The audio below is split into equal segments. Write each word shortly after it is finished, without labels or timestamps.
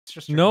It's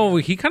just your No,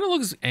 hand. he kind of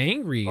looks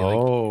angry.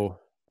 Oh. Like,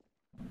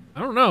 I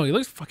don't know. He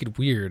looks fucking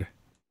weird.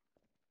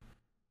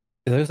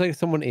 It looks like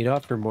someone ate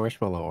off your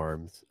marshmallow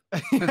arms. Now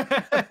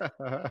that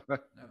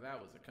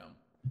was a cum.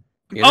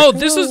 Oh,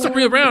 this is the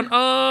real round.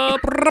 Yeah,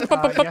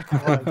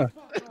 right.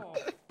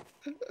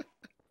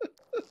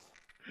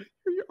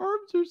 Your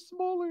arms are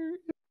smaller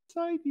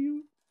inside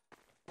you.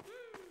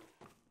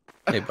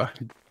 Hey,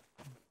 bud.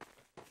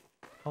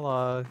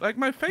 Hello. Like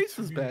my face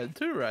is bad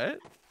too, right?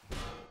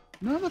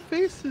 No, the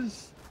face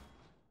is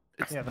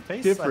Yeah, the face.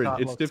 I different.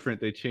 thought It's looked-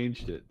 different. They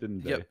changed it,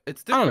 didn't they? Yep,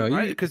 it's I don't different, know,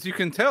 right? you- Because you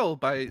can tell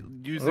by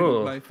using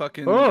Oh. my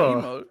fucking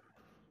Oh. emote.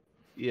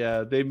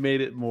 Yeah, they made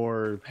it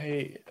more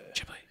Hey,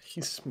 Ghibli,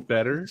 he's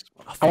better.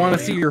 I want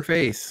to see your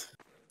face.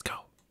 Let's go.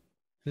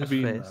 Whose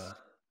mean, face?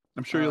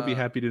 I'm sure you'll be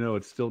happy to know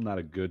it's still not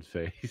a good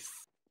face.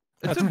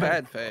 It's a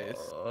bad face.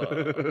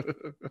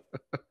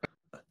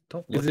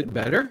 don't Is it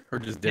better or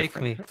just Take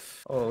different? me.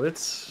 Oh,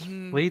 it's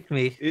Mm, Lead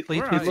me. It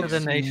Lead where me are to you? the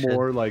nation.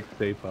 more like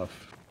Stay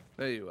Puff.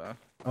 There you are.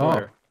 Oh,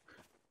 There.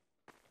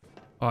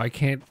 Oh, I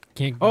can't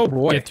Oh,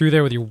 boy. get through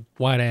there with your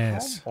white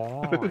ass. Come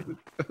on.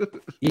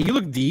 yeah, you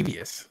look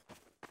devious.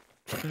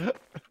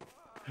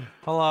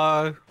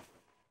 Hello.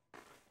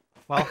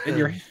 Welcome. And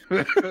you're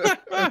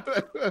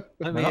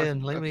Let me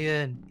in. Let me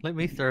in. Let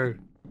me through.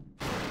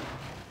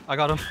 I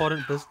got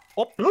important business.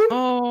 Oh,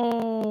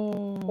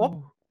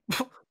 oh.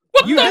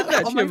 What You the did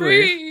that, fuck?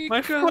 Chivalry.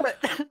 my foot.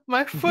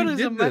 My foot You is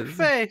did in my this.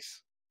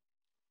 face.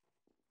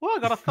 Well, I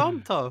got a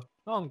thumb toe.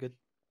 Oh, I'm good.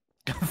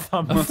 A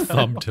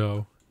thumb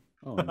toe.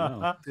 Oh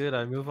no. Dude,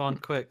 I move on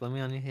quick. Let me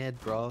on your head,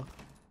 bro.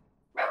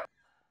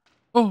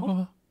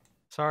 Oh,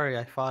 Sorry,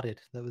 I farted.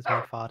 That was me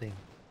farting.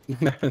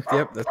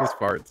 Yep, that's his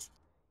farts.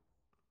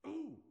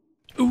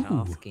 ooh.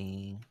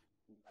 Asking.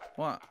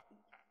 What?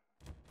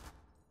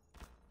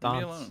 Leave me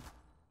Dance. alone.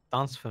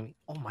 Dance for me.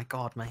 Oh my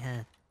god, my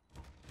hand.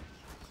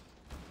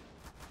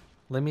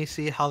 Let me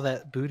see how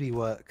that booty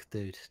work,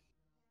 dude.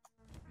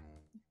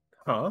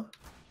 huh?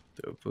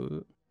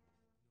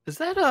 Is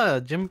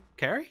that Jim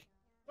Carrey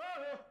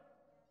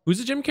Who's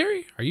the Jim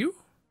Carrey? Are you?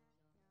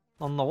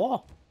 on the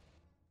wall?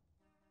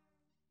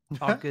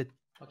 Oh, good.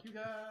 Fuck you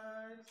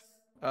guys.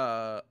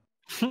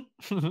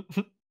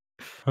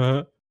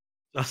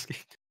 Asking.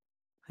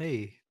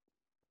 Hey.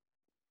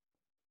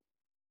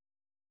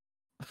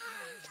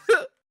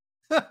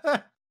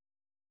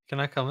 Can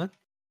I come in?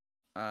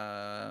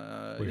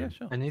 Yeah, Weird.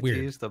 sure. I need Weird.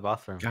 to use the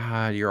bathroom.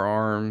 God, your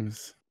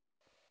arms.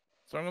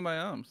 What's wrong with my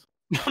arms?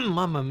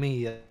 Mamma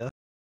mia.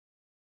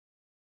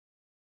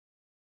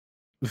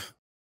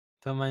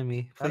 Don't mind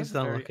me. That Please is a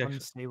don't very look extra.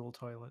 unstable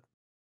toilet.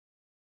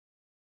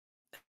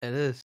 It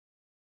is.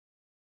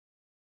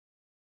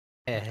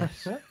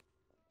 Yes.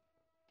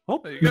 Oh,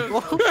 there you go.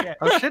 Oh, shit.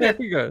 Oh shit! There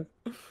you go.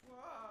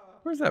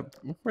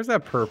 Where's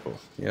that purple?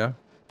 Yeah.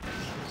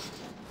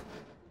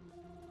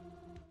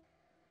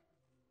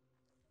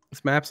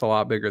 This map's a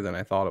lot bigger than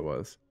I thought it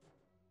was.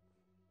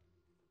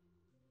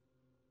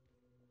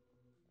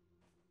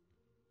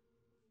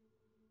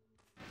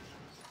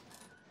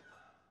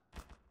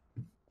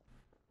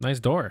 Nice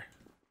door.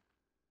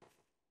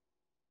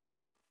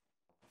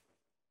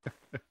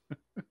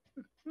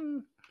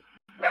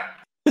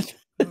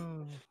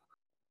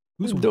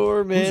 Who's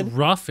door, Who's man?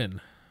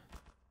 roughing?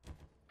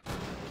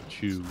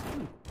 Chew.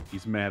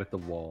 He's mad at the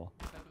wall.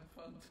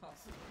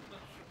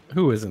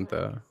 Who isn't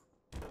though?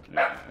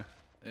 Yeah.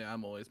 Yeah,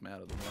 I'm always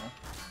mad at the wall.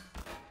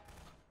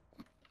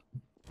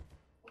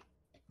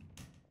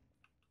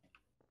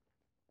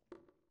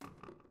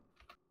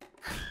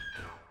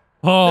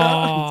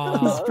 Oh,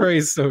 This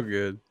spray's so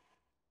good.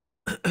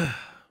 I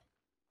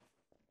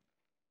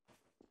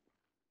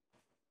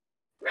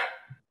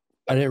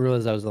didn't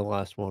realize that was the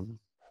last one.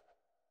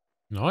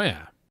 oh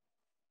yeah.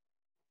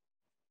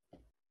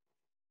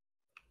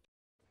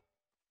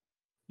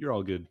 You're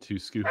all good. 2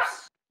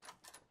 scoops.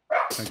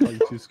 Can I call you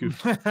 2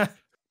 scoops?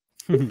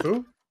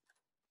 Who?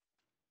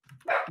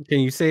 Can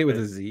you say it with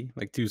a Z?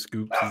 Like 2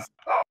 scoops?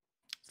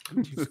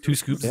 Two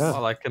scoops. Yeah.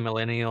 Oh, like a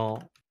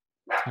millennial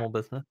small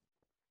business,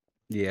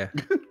 Yeah.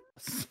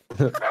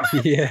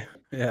 yeah.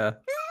 Yeah.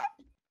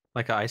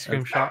 like an ice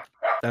cream shop.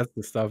 That's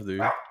the stuff,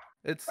 dude.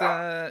 It's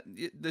like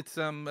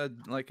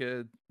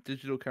a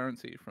digital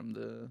currency from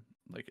the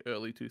like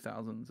early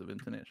 2000s of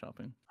internet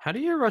shopping. How do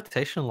you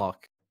rotation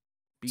lock?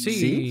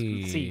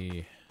 See.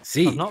 See.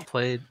 See. I've not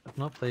played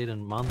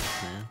in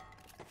months, man.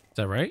 Is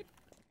that right?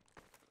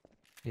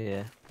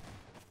 Yeah.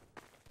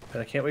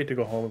 And I can't wait to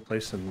go home and play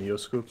some Neo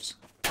Scoops.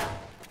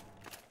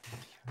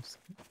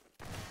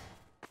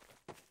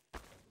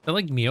 They're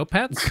like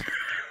Neopets?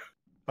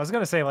 I was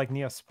gonna say like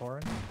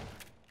Neosporin.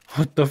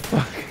 What the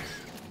fuck?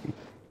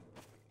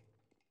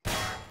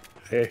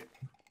 Hey,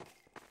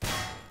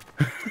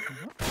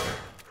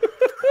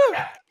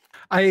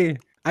 I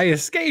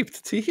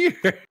escaped to here.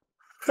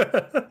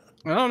 I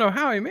don't know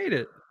how I made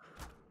it.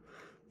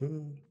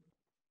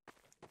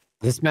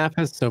 This map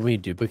has so many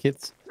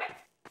duplicates.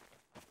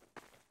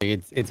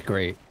 Like, it's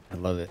great. I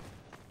love it.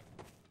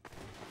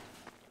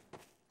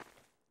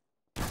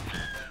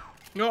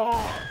 No.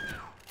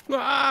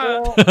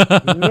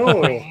 Ah!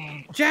 no.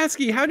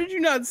 Jasky, how did you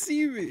not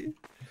see me?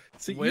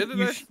 So Where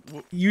did I?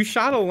 you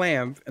shot a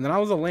lamp, and then I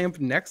was a lamp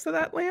next to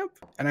that lamp,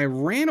 and I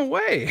ran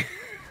away.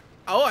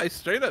 Oh, I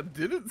straight up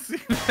didn't see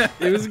that.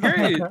 It was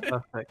great.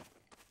 Perfect.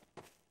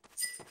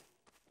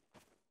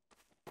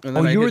 And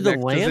Oh, then I you were hit the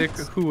next to Zick,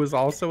 lamp? who was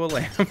also a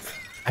lamp.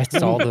 I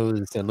saw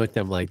those and looked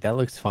at them like that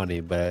looks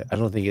funny, but I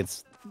don't think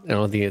it's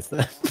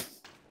that.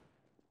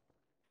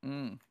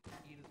 Mm.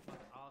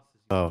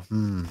 Oh,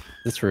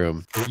 this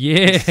room.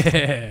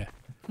 Yeah.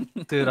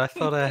 Dude, I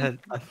thought I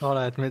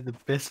had made the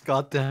best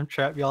goddamn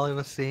trap y'all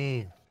ever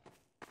seen.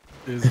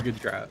 It was a good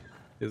trap.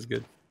 It was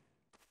good.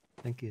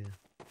 Thank you.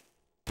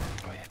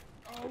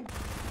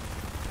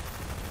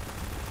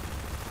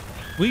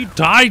 We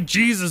died,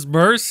 Jesus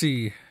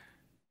mercy.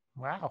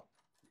 Wow.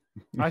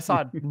 I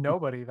saw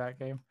nobody that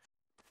game.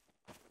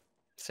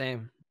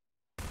 Same.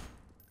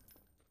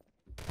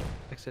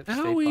 Except Stay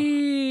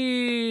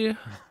Puft. Owie.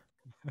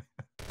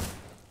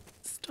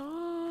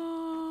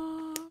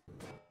 Stop.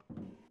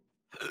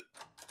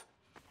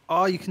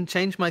 Oh, you can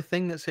change my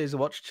thing that says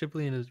watch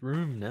Chipley in his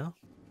room now.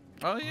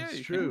 Oh yeah, That's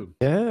you true.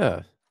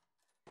 Yeah.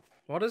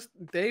 What is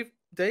Dave?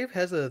 Dave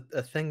has a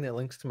thing that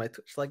links to my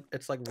Twitch.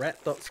 It's like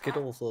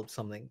rat.skittles or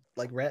something.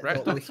 Like rat.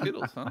 Can. Rat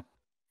Skittles, huh?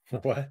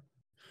 What?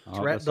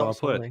 Oh, rat that's what I'll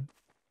put. something.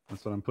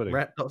 That's what I'm putting.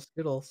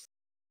 Rat.skittles.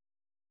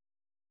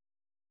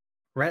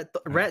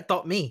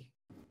 Rat.me.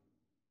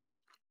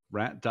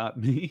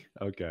 Rat.me?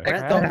 Okay.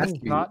 Rat.me.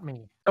 Not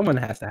me. Someone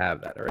has to have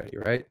that already,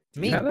 right?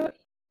 Do Me. you have that?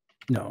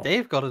 No.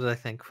 Dave got it, I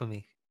think, for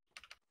me.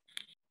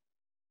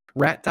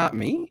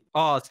 Rat.me?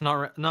 Oh, it's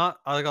not.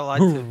 I got lied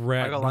to.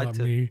 Rat, I got lied not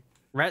to. me.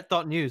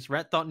 Rat.news.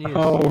 Rat.news.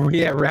 Oh,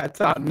 yeah,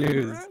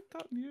 rat.news.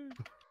 Rat.news.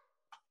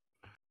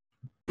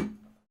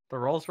 The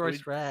Rolls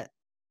Royce rat.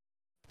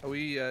 Are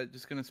we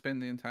just gonna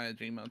spend the entire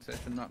Gmod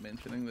session not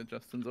mentioning that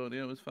Justin's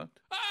audio was fucked?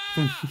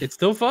 It's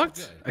still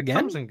fucked? Again?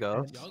 Comes and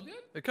goes.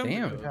 It comes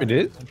Damn. and goes. It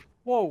is?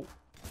 Whoa.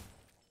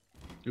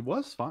 It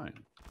was fine.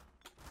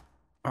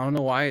 I don't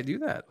know why I do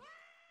that.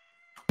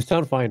 You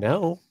sound fine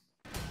now.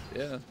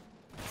 Yeah.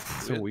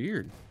 It's so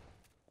weird.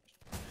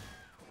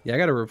 Yeah, I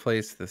gotta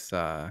replace this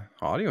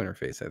audio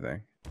interface, I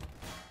think.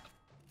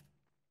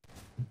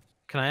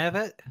 Can I have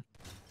it?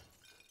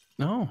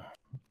 No.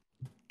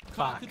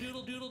 Fuck.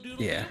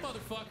 Yeah.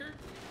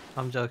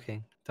 I'm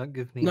joking. Don't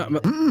give me. No,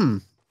 but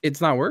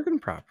it's not working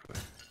properly.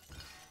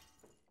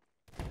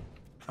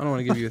 I don't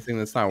want to give you a thing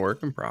that's not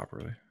working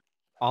properly.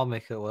 I'll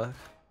make it work.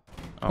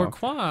 Oh,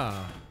 Pourquoi?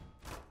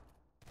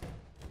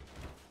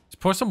 Just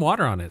pour some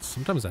water on it.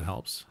 Sometimes that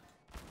helps.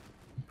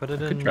 Put it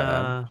could in. try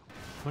that.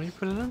 What do you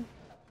put it in?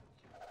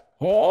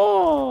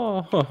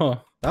 Oh,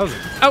 that was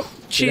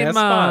Ouchie Good-ass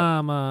spot.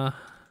 mama.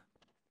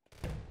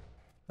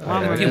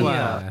 Mama yeah.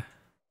 Mia.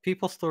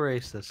 People still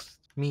racist.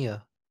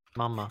 Mia.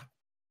 Mama.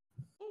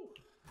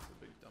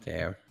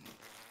 damn.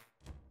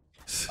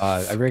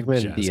 I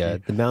recommend the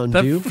Jasky. Mountain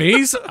The Dew.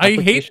 face. I hate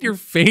application. your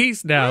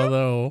face now,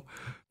 though.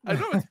 I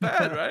know it's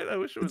bad, right? I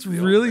wish it was It's the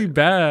old really way.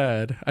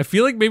 bad. I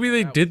feel like maybe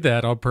they did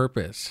that on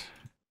purpose.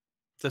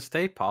 To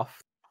Stay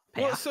Puft.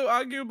 Well, so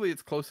arguably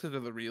it's closer to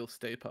the real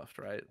Stay Puft,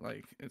 right?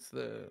 Like it's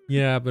the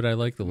Yeah, but I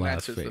like the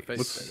last Matches the face.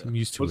 face better. I'm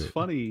used to What's it.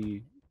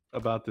 funny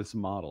about this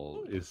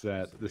model is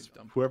that That's a this big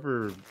dump.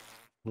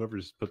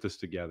 whoever's put this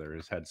together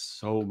has had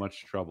so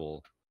much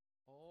trouble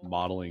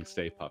modeling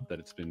Stay Puft that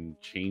it's been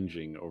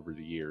changing over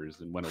the years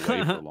and went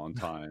away for a long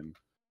time.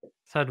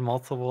 It's had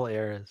multiple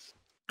errors.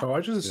 Oh,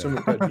 I just assumed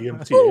it got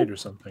DMCA'd or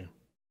something.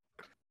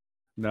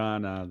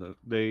 No,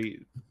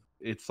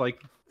 it's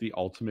like the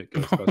ultimate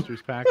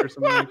Ghostbusters pack or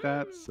something like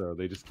that. So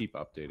they just keep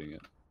updating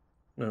it.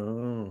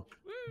 Oh.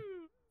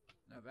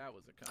 Now that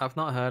was a I've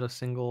not heard a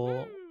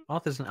single. Oh,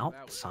 there's an That was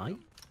outside.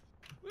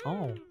 dumb.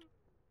 Oh.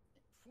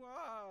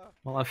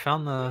 Well, I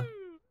found the.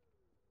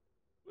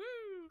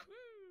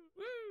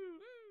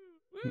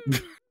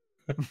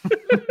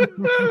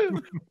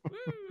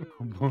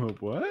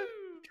 What?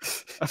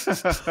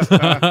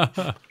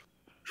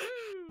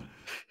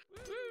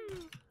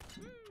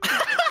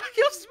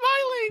 You're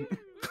smiling.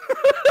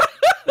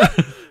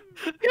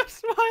 You're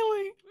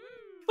smiling.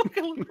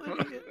 Fucking look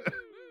like it.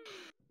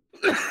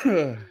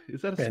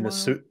 Is that a And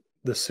smile?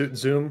 the suit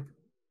zoom.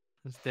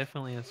 It's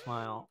definitely a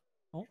smile.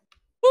 Oh.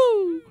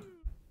 Woo!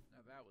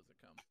 Now that was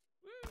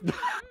a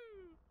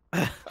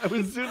cum. I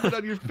was zooming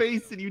on your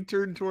face and you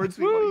turned towards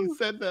me while you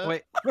said that.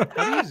 Wait, how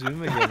do you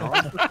zoom again?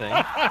 What's the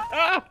thing?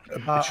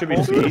 It should be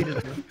hold B.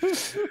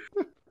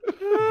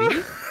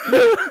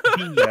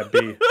 Yeah,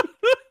 B.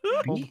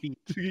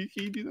 Can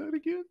you do that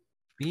again?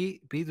 B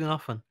do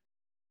nothing.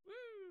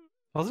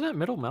 Wasn't it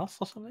middle mouse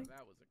or something?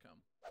 That was a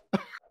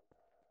cum.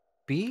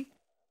 B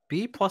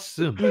plus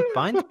zoom.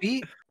 Bind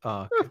B.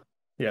 Oh, okay.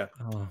 Yeah.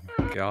 Oh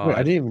my god. Wait,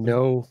 I didn't even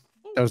know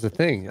that was the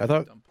thing. I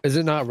thought, is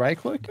it not right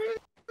click?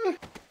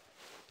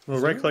 Well,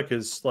 right click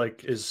is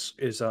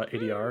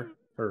ADR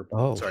or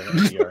Oh. sorry, not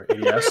ADR,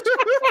 ADS.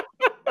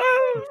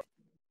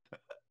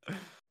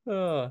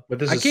 But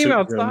this I is came suit zoom.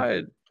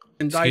 outside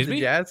and died Excuse to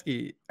me?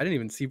 Jasky. I didn't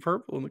even see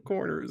purple in the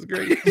corner. It was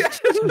great.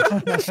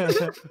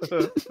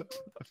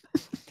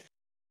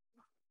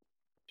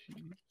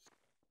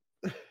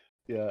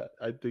 Yeah,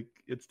 I think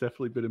it's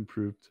definitely been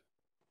improved.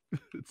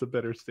 It's a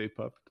better Stay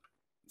Puft.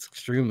 It's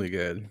extremely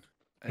good.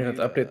 You have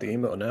to update the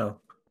emote now.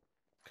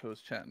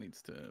 Coast chat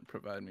needs to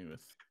provide me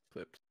with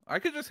clips. I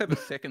could just have a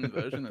second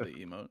version of the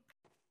emote.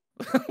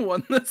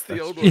 One that's the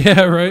old one.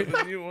 Yeah, right.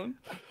 The new one.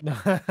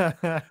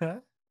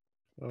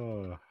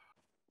 Oh,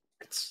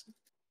 It's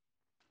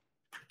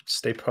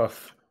Stay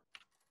Puff,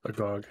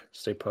 Agog,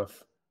 Stay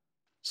Puff,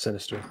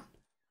 Sinister.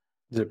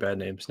 These are bad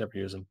names. Never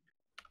use them.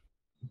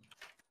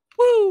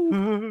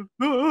 Woo!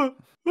 Woo!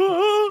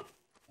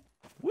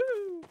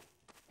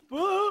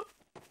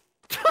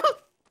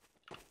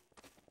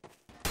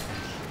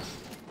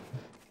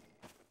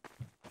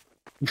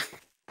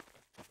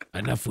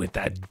 Enough with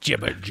that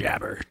jibber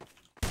jabber.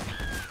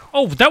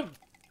 Oh, that.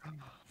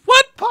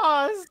 What?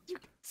 Pause! You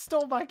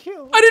stole my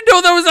kill. I didn't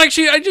know that was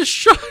actually. I just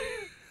shot.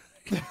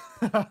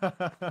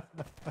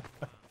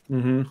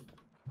 Mm-hmm.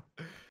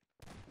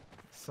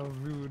 So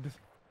rude.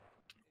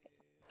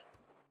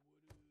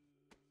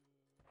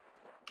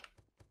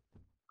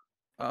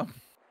 I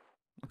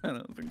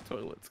don't think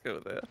toilets go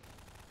there.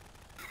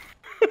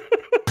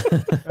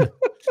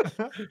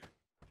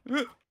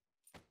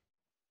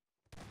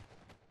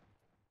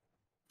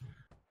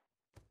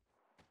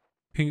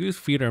 Pingu's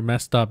feet are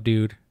messed up,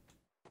 dude.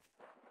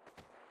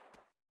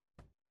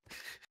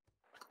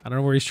 I don't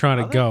know where he's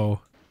trying to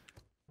go.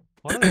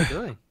 What are they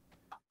doing?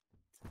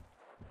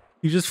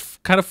 He's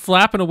just kind of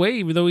flapping away,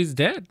 even though he's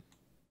dead.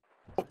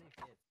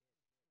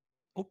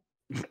 Oh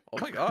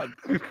my god.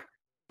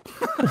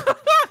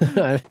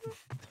 That's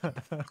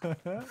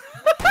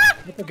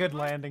a good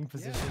landing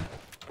position.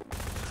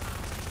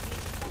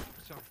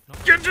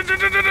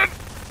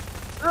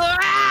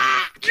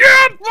 Ah!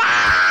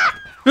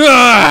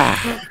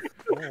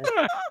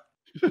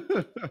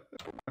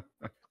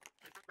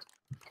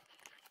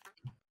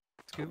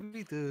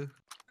 Scooby-Doo.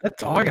 That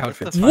dog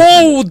outfit's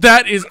Whoa,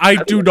 that is. I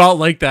do not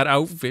like that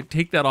outfit.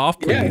 Take that off,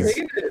 Yeah, I please.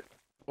 hate it.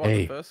 What,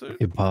 Hey, the fursuit?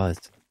 hey, pause.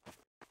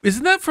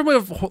 Isn't that from a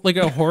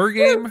horror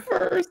game?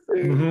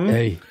 Mm-hmm.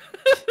 Hey.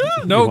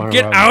 You No, wanna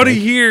get rob out of me?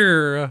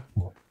 here,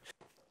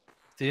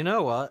 Do you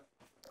know what?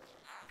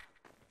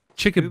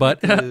 chicken butt.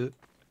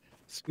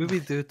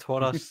 Scooby-Doo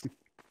taught us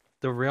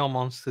the real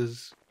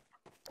monsters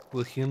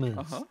were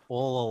humans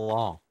all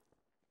along.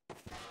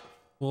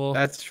 Well,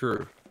 That's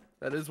true.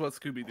 That is what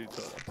Scooby-Doo taught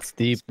us. It's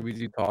deep.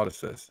 Scooby-Doo taught us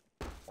this.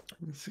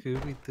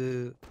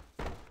 Scooby-Doo.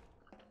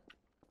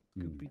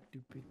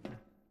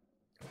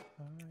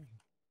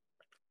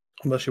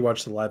 Unless you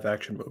watch the live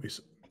action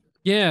movies.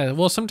 yeah.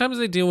 Well, sometimes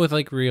they deal with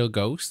like real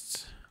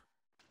ghosts.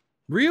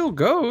 Real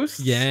ghosts?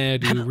 Yeah,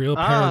 dude, real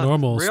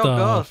paranormal real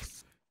stuff. ghosts.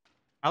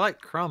 I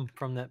like Crumb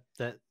from that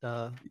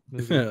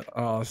movie.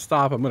 Oh,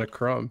 stop. I'm going to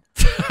crumb.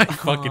 I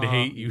fucking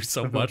hate you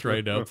so much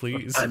right now,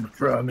 please. I'm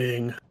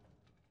drumming.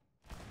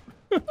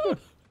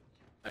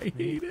 I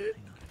hate it.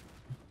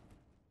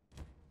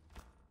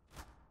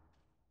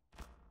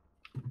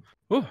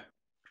 Oh,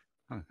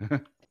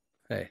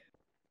 hey.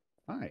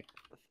 Hi.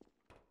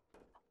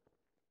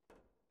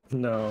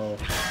 No.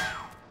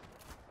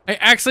 I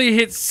actually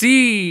hit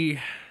C,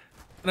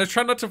 and I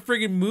try not to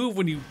friggin' move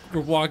when you were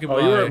walking Oh,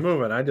 by. you weren't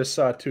moving. I just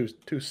saw two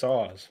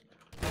saws.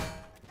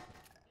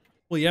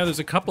 Well, yeah, there's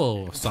a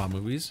couple Saw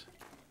movies.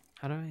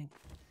 How do I?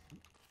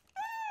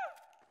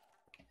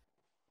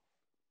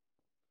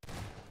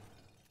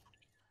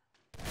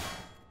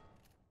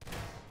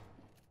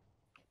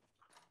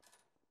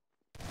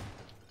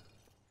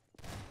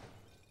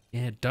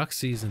 Yeah, Duck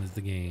Season is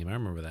the game. I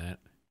remember that.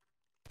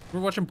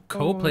 We're watching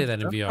Cole play that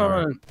in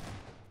VR.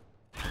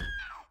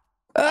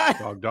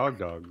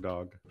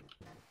 Dog.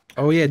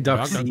 Oh, yeah, Duck Dog,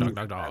 dog, Season. dog,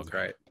 dog, dog. That's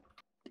right.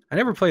 I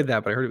never played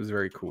that, but I heard it was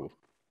very cool.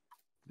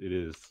 It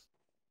is.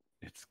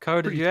 It's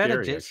Code, did pretty you add a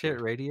scary, Jet Set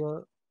actually.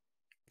 Radio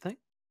thing?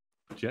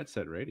 Jet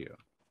Set Radio?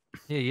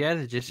 Yeah, you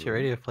added a Jet Set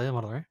Radio player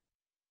model, right?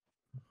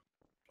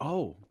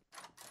 Oh,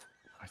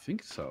 I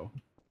think so.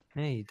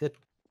 Yeah, you did.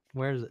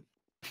 Where is it?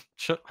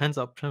 Hands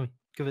up, show me.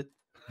 Give it.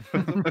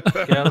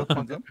 Get out of the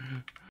front.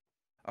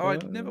 Oh, I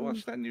never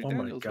watched that new Oh my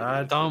Daniels video.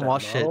 God. Don't that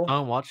watch it. model?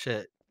 Don't watch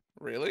it.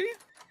 Really?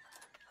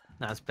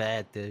 That's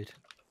bad, dude.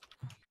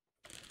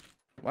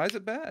 Why is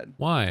it bad?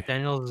 Why?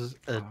 Daniels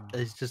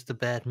is just a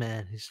bad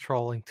man. He's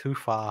trolling too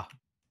far.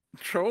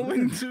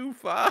 Trolling too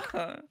far.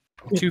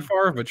 Too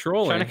far of a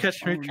trolling. Trying to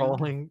catch me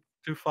trolling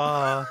too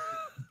far.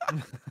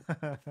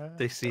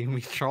 They see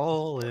me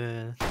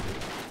trolling.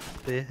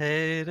 They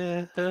hate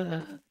it.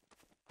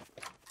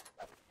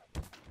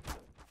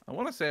 I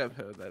want to say I've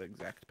heard that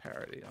exact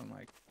parody on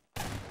like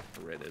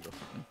Reddit or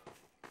something.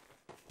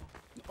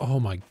 Oh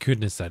my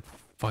goodness, that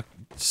fuck.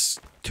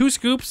 2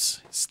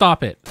 scoops?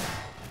 Stop it.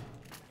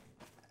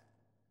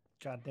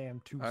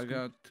 Goddamn two. I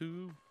got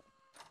 2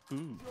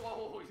 food.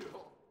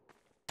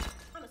 I'm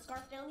gonna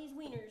scarf down these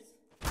wieners.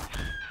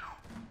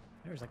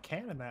 There's a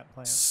can in that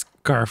plant.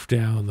 Scarf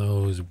down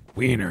those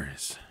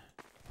wieners.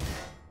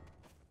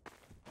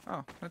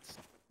 Oh, that's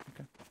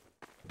okay.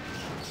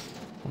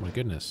 Oh my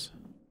goodness.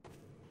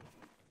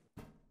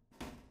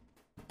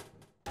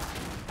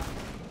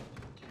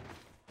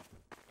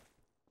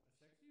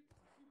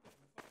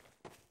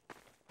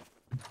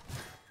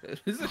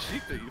 It is a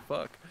sheep that you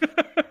fuck.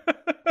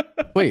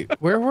 Wait,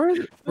 where were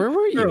There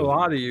were a you?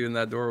 lot of you in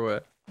that doorway.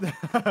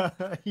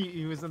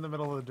 he was in the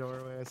middle of the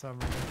doorway. I saw him.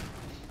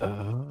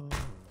 Oh.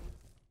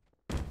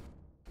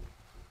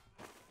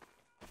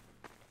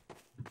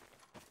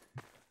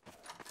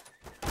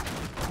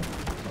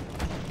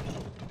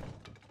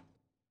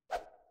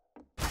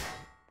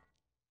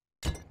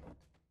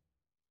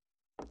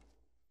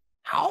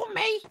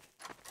 Homie!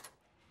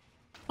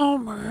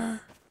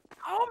 Homer.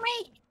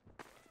 Homie!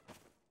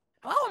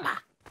 Homer!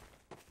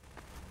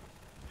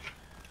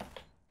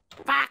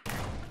 Fuck!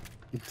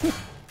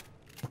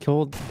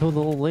 Killed the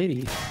old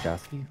lady,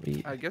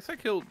 Josky. I guess I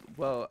killed.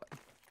 Well,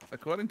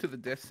 according to the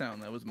death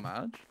sound, that was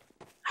Marge.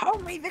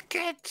 Homie, the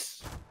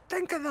kids!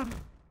 Think of them!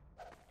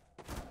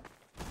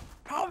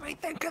 Homie,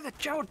 think of the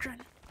children!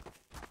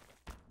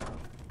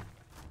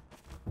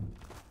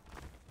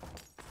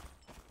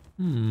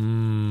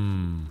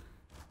 Hmm.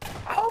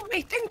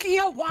 Homie, think of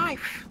your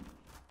wife!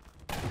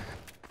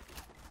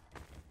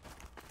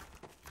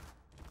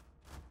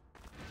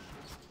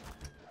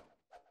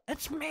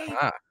 It's me,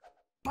 Ah,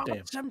 Bob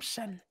damn.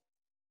 Simpson.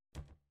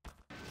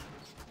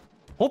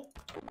 oh,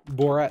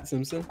 Borat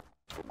Simpson.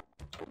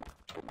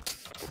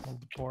 Old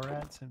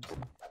Borat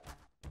Simpson.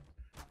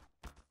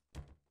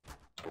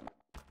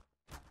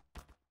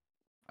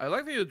 I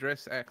like that your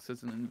dress acts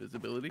as an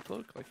invisibility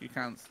cloak. Like you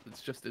can't.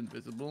 It's just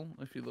invisible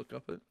if you look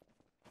up it.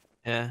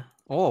 Yeah.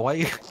 Oh, why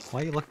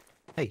you look?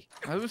 Hey,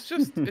 I was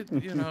just,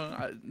 you know,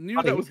 I knew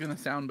Buddy. that was gonna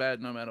sound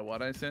bad no matter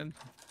what I said.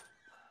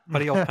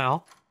 buddy, old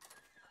pal.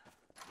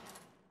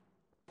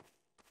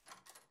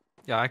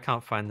 Yeah, I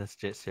can't find this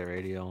Jet Set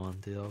Radio one,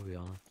 dude. I'll be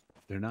honest.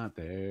 They're not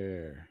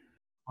there.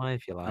 Why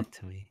have you lied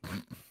to me?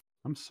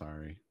 I'm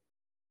sorry.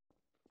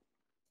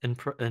 I'm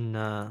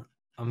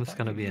just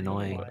gonna be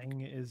annoying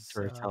Lying is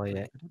to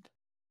retaliate. prohibited.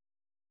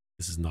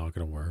 This is not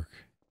gonna work.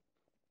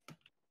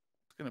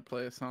 It's gonna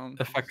play a song.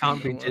 If I It's can't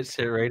not be gonna Jet work.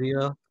 Set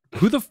Radio,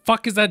 Who the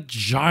fuck is that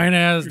giant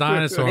ass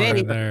dinosaur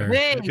in there?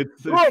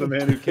 It's the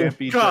man who can't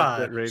beat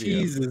that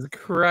radio. Jesus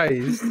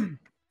Christ.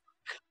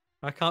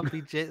 I can't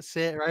be Jet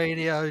Set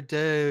Radio,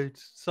 dude.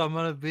 So I'm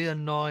gonna be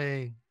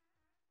annoying.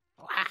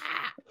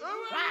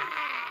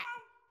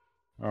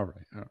 All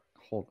right,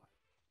 hold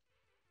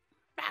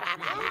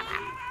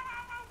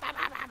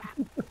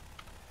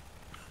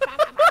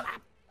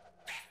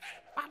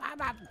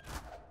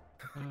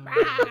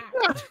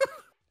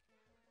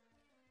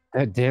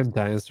That damn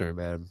dinosaur,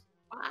 man.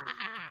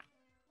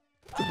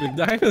 It's a big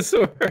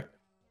dinosaur.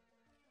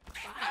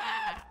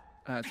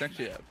 It's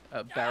actually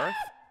a Barrett.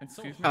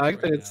 Excuse me. I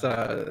like that it's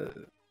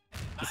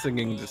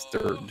singing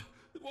Disturbed.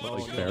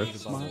 Like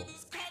Barrett's smile?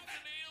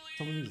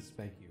 Someone needs to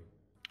spank you.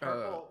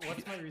 Purple,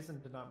 what's my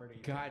reason to not murder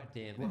you? God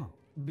damn it. Oh.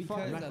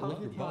 Because Fuck, I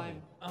love your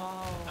time.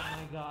 Oh my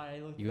god, I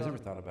looked You guys up.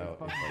 ever thought about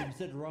Fucking if, like, you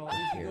said wrong.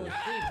 You should go to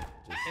sleep.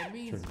 just It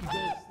means turn you go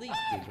to sleep.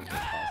 Asian with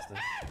pasta?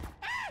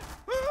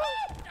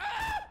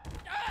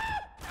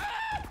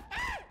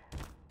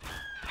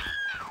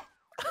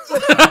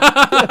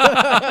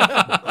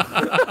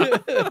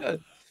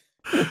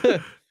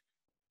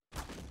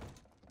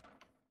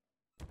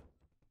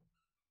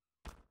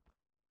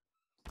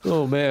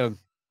 Oh man.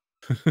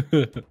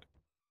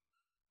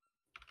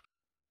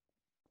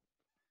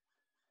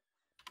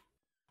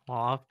 Well,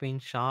 I've been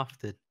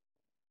shafted.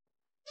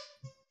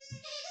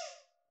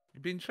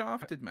 You've been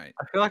shafted, mate.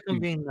 I feel like I'm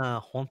being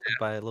haunted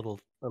by a little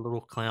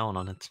clown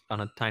on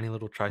a tiny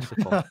little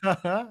tricycle.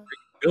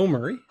 Bill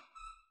Murray?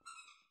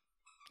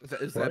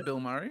 Is that Bill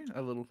Murray?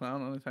 A little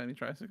clown on a tiny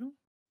tricycle?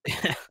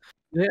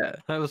 Yeah.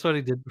 That was what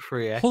he did before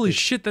he acted. Holy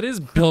shit, that is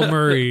Bill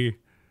Murray.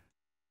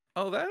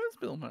 Oh, that is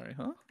Bill Murray,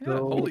 huh? Yeah. Bill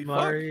Holy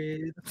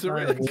Murray, fuck! It's a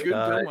really good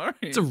Bill Murray.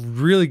 It's a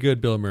really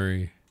good Bill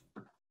Murray.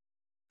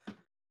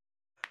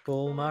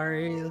 Bill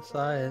Murray, the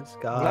science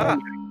guy. Ah,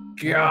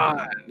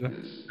 God.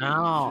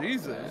 Ow.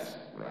 Jesus.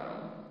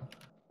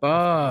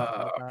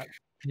 Fuck.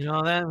 You know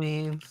what that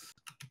means?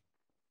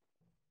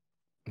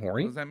 What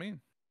Horny? does that mean?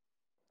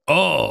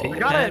 Oh, I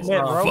gotta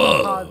admit, fuck.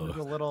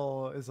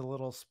 Robocop is a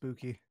little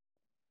spooky.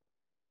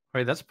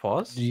 Wait, that's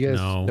pause? Do you guys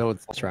No. know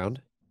it's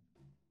round?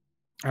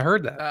 I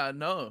heard that.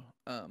 No.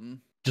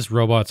 Just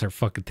robots are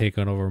fucking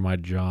taking over my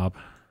job.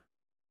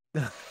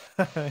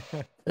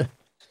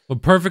 A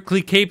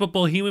perfectly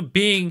capable human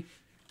being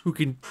who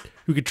can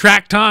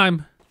track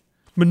time.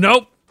 But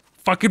nope.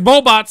 Fucking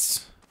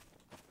robots.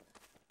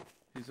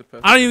 He's a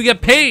I don't even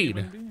get perfect paid.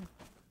 human being.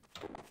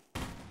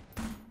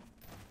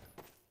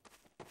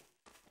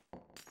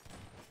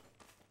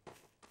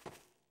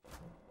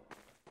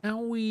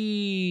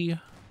 Owie. Is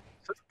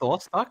this door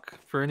stuck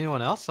for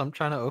anyone else? I'm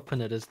trying to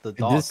open it as the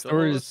dog. This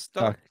door is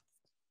stuck.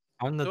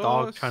 I'm the Door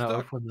dog trying to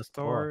stuck. open this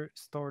door.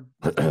 Stored.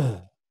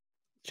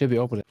 Should be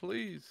open.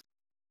 Please.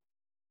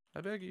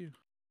 I beg you.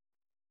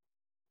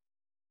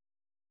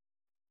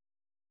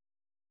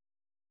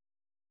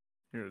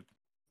 You're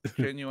a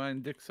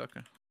genuine dick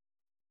sucker.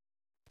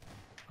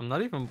 I'm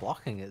not even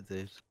blocking it,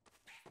 dude.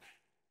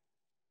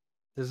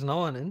 There's no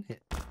one in here.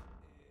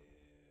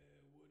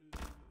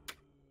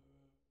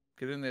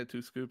 Get in there,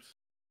 2 scoops.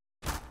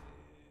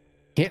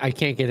 I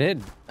can't get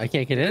in. I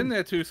can't get Get in in.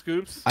 there, two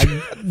scoops.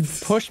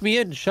 Push me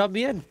in. Shove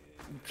me in.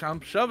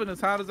 I'm shoving as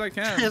hard as I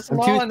can. There's I'm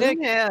no too one thick.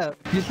 in here.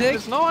 You think?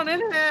 There's no one in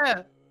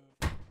here.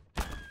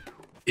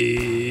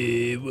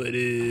 What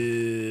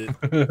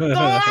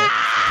up?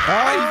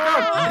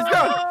 He's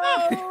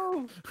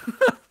gone.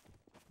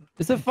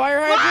 It's a fire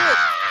hydrant.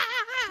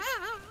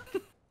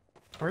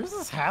 Where is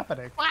this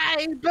happening?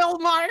 Why, Bill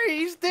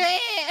Murray's dead.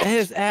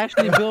 It's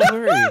actually Bill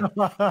Murray.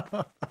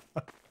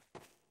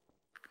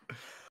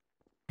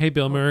 Hey,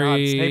 Bill Oh God,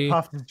 Murray. Stay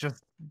Puft is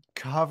just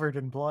covered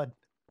in blood.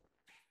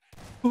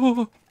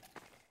 Oh,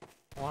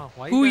 Wow,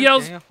 why who you guys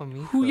yells? gang up on me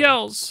Who for?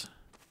 yells?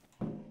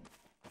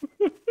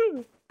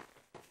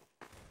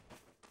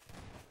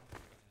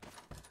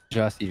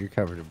 Jossie, you're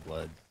covered in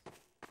blood.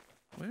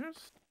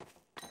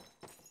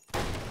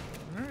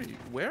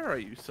 Where are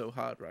you so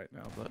hard right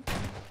now, bud?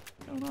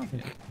 What's going on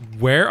here?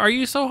 Where are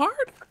you so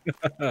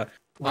hard?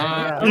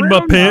 In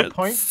my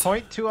pants.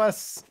 Point to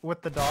us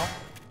with the doll.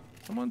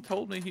 Someone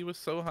told me he was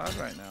so hard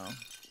right now.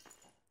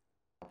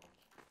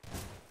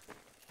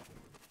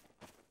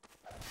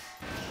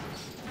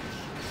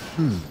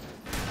 Oh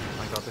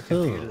my god, the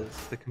computers.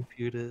 The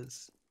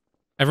computers.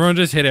 Everyone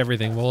just hit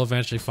everything. We'll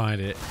eventually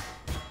find it.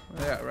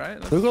 Yeah, right?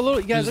 Look at little,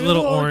 These look at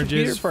little computer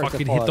oranges. parts that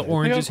Fucking fall hit the out of it. Look how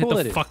oranges. Hit cool the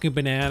it is. fucking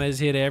bananas.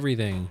 Hit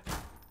everything.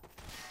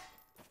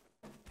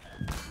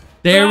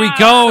 There we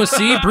go.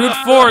 See? Brute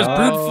force.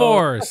 Brute Oh.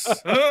 force.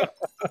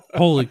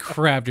 Holy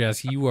crap,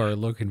 Jess. You are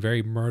looking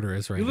very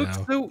murderous right You look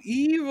now. so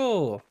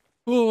evil.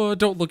 Oh,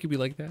 don't look at me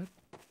like that.